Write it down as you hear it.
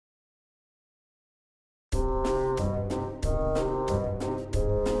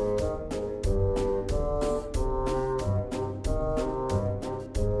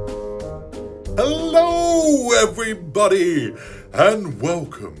everybody, and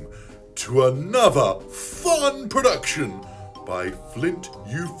welcome to another fun production by Flint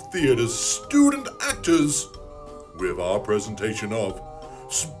Youth Theatre's student actors with our presentation of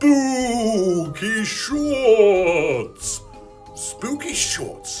Spooky Shorts. Spooky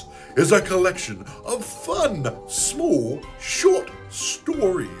Shorts is a collection of fun, small, short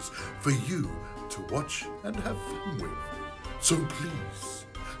stories for you to watch and have fun with. So please,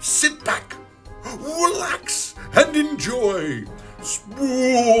 sit back, relax, and enjoy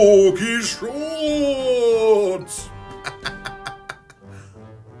Spooky Shorts!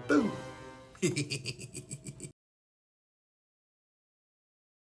 Boom!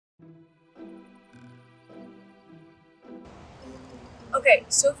 Okay,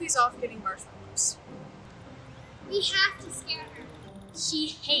 Sophie's off getting marshmallows. We have to scare her. She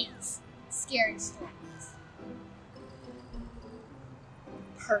hates scary stories.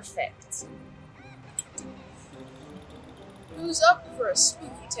 Perfect. Who's up for a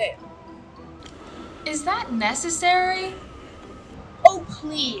spooky tale? Is that necessary? Oh,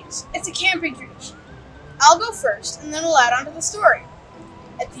 please. It's a camping tradition. I'll go first, and then we'll add on to the story.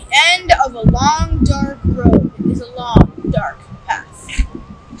 At the end of a long, dark road is a long, dark path.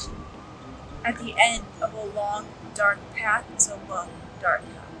 At the end of a long, dark path is a long, dark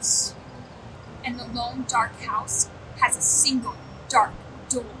house. And the lone dark house has a single dark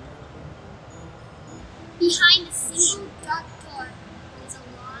door. Behind a single dark door is a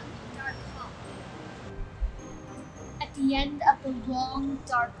long, dark hall. At the end of the long,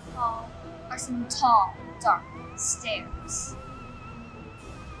 dark hall are some tall, dark stairs.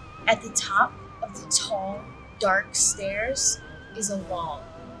 At the top of the tall, dark stairs is a long,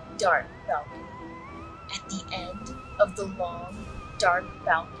 dark balcony. At the end of the long, dark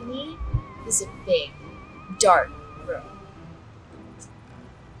balcony is a big, dark room.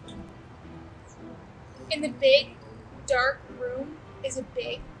 In the big, dark room is a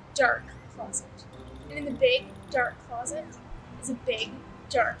big, dark closet. And in the big, dark closet is a big,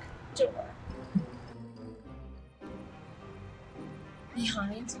 dark door.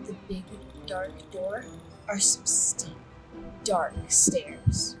 Behind the big, dark door are some steep, dark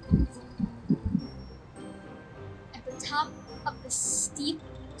stairs. At the top of the steep,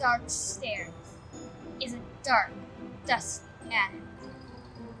 dark stairs is a dark, dusty attic.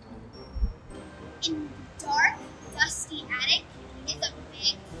 In the dark, dusty attic is a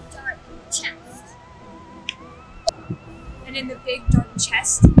big, dark chest. And in the big dark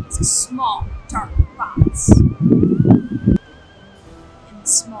chest is a small dark box. And the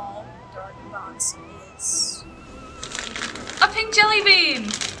small, dark box is... A pink jelly bean!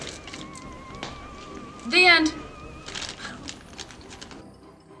 The end.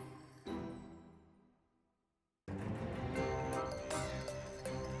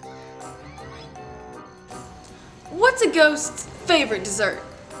 What's a ghost's favorite dessert?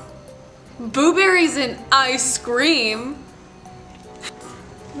 Blueberries and ice cream.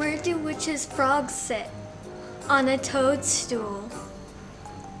 Where do witches' frogs sit? On a toadstool.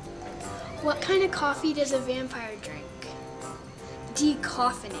 What kind of coffee does a vampire drink?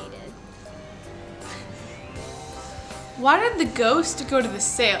 Decaffeinated. Why did the ghost go to the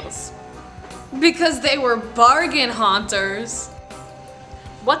sales? Because they were bargain haunters.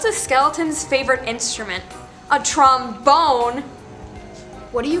 What's a skeleton's favorite instrument? A trombone.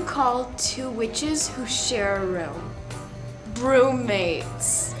 What do you call two witches who share a room?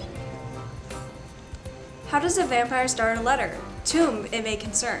 Broommates. How does a vampire start a letter? To whom it may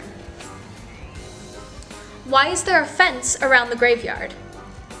concern. Why is there a fence around the graveyard?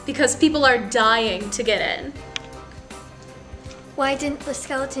 Because people are dying to get in. Why didn't the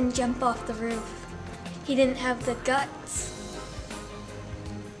skeleton jump off the roof? He didn't have the guts.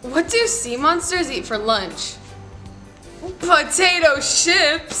 What do sea monsters eat for lunch? Potato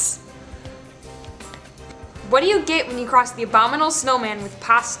chips! What do you get when you cross the abominable snowman with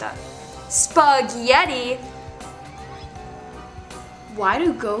pasta? Spaghetti! Why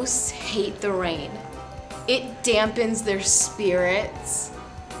do ghosts hate the rain? It dampens their spirits.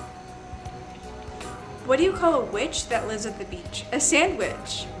 What do you call a witch that lives at the beach? A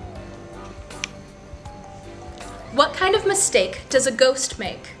sandwich. What kind of mistake does a ghost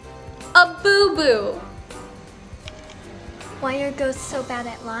make? A boo-boo. Why are ghosts so bad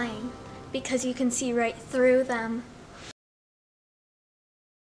at lying? Because you can see right through them.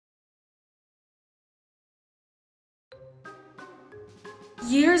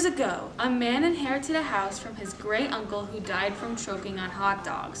 Years ago, a man inherited a house from his great uncle who died from choking on hot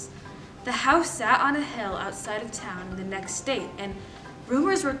dogs. The house sat on a hill outside of town in the next state, and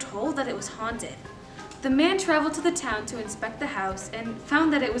rumors were told that it was haunted. The man traveled to the town to inspect the house and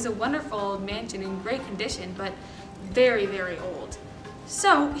found that it was a wonderful old mansion in great condition, but very, very old.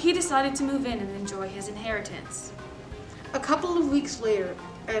 So he decided to move in and enjoy his inheritance. A couple of weeks later,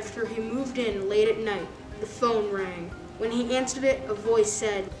 after he moved in late at night, the phone rang. When he answered it, a voice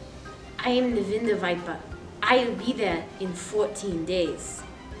said, I am the Winter Viper. I'll be there in 14 days.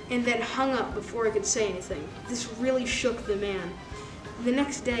 And then hung up before he could say anything. This really shook the man. The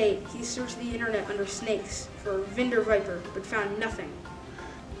next day, he searched the internet under snakes for a Winter Viper, but found nothing.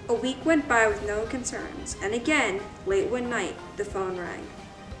 A week went by with no concerns, and again, late one night, the phone rang.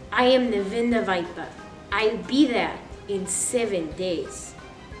 I am the Winter Viper. I'll be there in 7 days.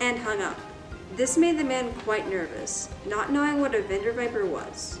 And hung up. This made the man quite nervous, not knowing what a Winter Viper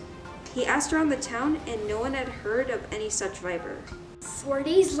was. He asked around the town, and no one had heard of any such viper. 4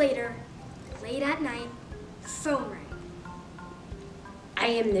 days later, late at night, the phone rang. I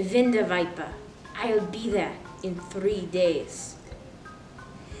am the Winter Viper. I'll be there in 3 days.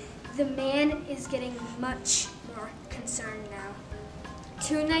 The man is getting much more concerned now.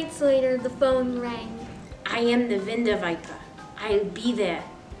 2 nights later, the phone rang. I am the Winter Viper. I'll be there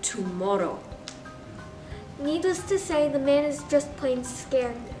tomorrow. Needless to say, the man is just plain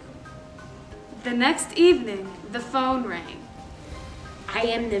scared now. The next evening, the phone rang. I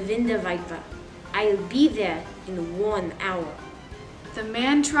am the Winter Viper. I'll be there in 1 hour. The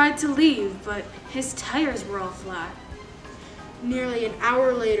man tried to leave, but his tires were all flat. Nearly an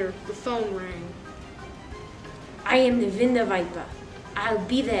hour later, the phone rang. I am the Winter Viper. I'll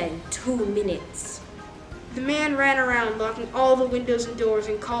be there in 2 minutes. The man ran around, locking all the windows and doors,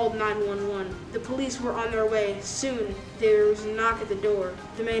 and called 911. The police were on their way. Soon, there was a knock at the door.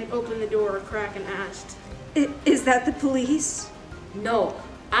 The man opened the door a crack and asked, Is that the police? No,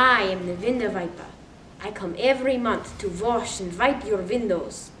 I am the Winter Viper. I come every month to wash and wipe your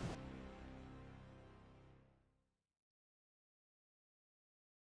windows.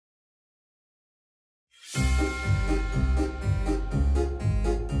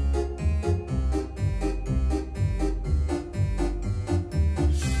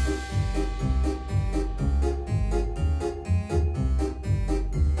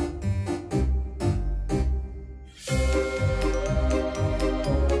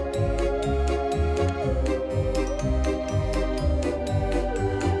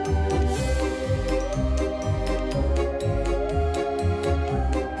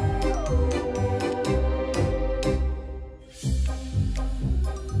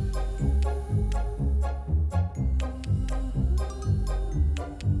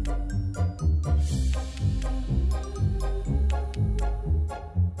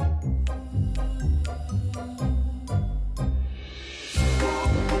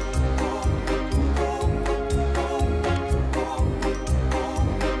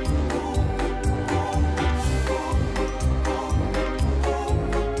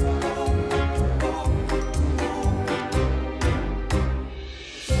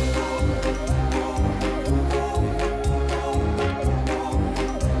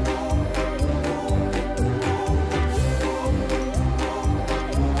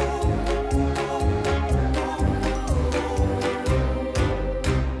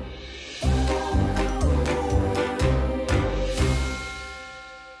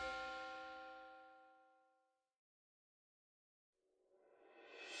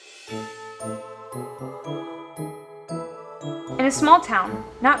 In a small town,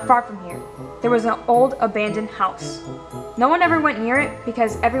 not far from here, there was an old abandoned house. No one ever went near it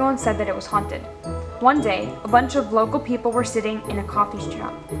because everyone said that it was haunted. One day, a bunch of local people were sitting in a coffee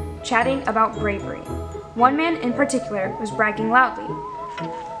shop, chatting about bravery. One man in particular was bragging loudly.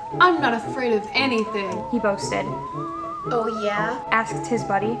 I'm not afraid of anything, He boasted. Oh yeah? Asked his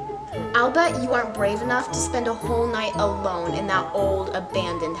buddy. I'll bet you aren't brave enough to spend a whole night alone in that old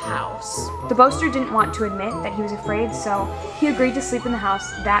abandoned house. The boaster didn't want to admit that he was afraid, so he agreed to sleep in the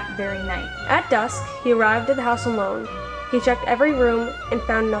house that very night. At dusk, he arrived at the house alone. He checked every room and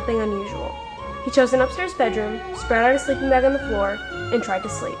found nothing unusual. He chose an upstairs bedroom, spread out a sleeping bag on the floor, and tried to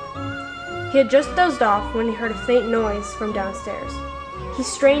sleep. He had just dozed off when he heard a faint noise from downstairs. He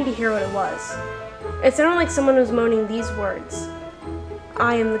strained to hear what it was. It sounded like someone was moaning these words.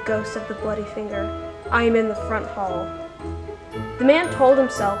 I am the ghost of the bloody finger. I am in the front hall. The man told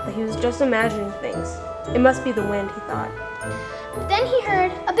himself that he was just imagining things. It must be the wind, he thought. But then he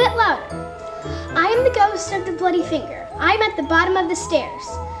heard a bit louder. I am the ghost of the bloody finger. I am at the bottom of the stairs.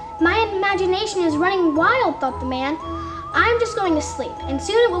 My imagination is running wild, thought the man. I am just going to sleep, and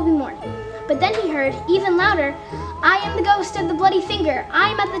soon it will be morning. But then he heard, even louder, I am the ghost of the bloody finger. I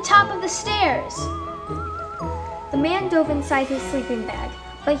am at the top of the stairs. The man dove inside his sleeping bag,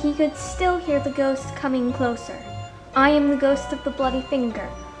 but he could still hear the ghost coming closer. I am the ghost of the bloody finger.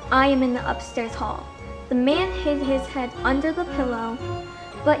 I am in the upstairs hall. The man hid his head under the pillow,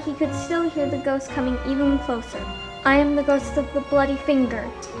 but he could still hear the ghost coming even closer. I am the ghost of the bloody finger.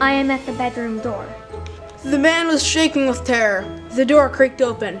 I am at the bedroom door. The man was shaking with terror. The door creaked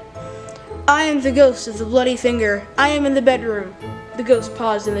open. I am the ghost of the bloody finger. I am in the bedroom. The ghost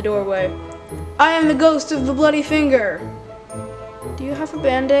paused in the doorway. I am the ghost of the bloody finger. Do you have a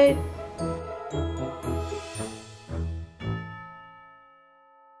Band-Aid?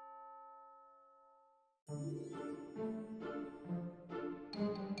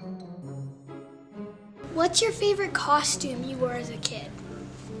 What's your favorite costume you wore as a kid?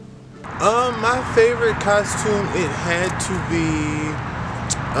 My favorite costume, it had to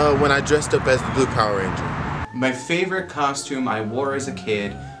be when I dressed up as the Blue Power Ranger. My favorite costume I wore as a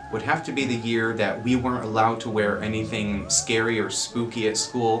kid would have to be the year that we weren't allowed to wear anything scary or spooky at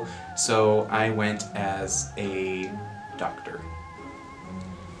school, so I went as a doctor.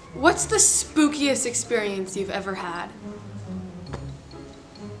 What's the spookiest experience you've ever had?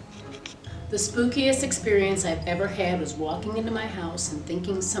 The spookiest experience I've ever had was walking into my house and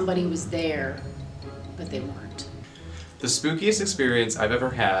thinking somebody was there, but they weren't. The spookiest experience I've ever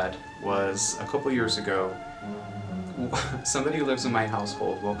had was a couple years ago. Somebody who lives in my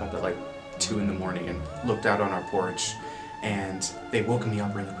household woke up at like 2 in the morning and looked out on our porch, and they woke me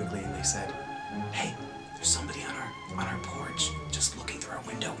up really quickly and they said, "Hey, there's somebody on our porch just looking through our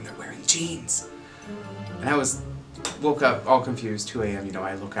window and they're wearing jeans." And I woke up all confused, 2 a.m., you know,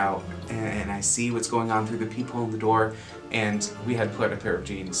 I look out and I see what's going on through the peephole in the door, and we had put a pair of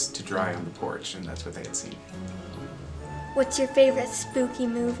jeans to dry on the porch, and that's what they had seen. What's your favorite spooky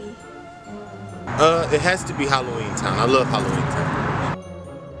movie? It has to be Halloween Town. I love Halloween Town.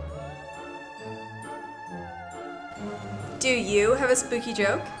 Do you have a spooky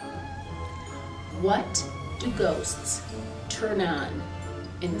joke? What do ghosts turn on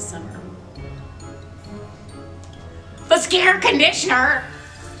in the summer? The scare conditioner!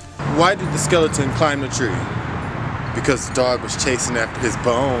 Why did the skeleton climb the tree? Because the dog was chasing after his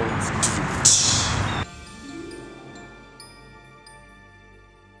bones.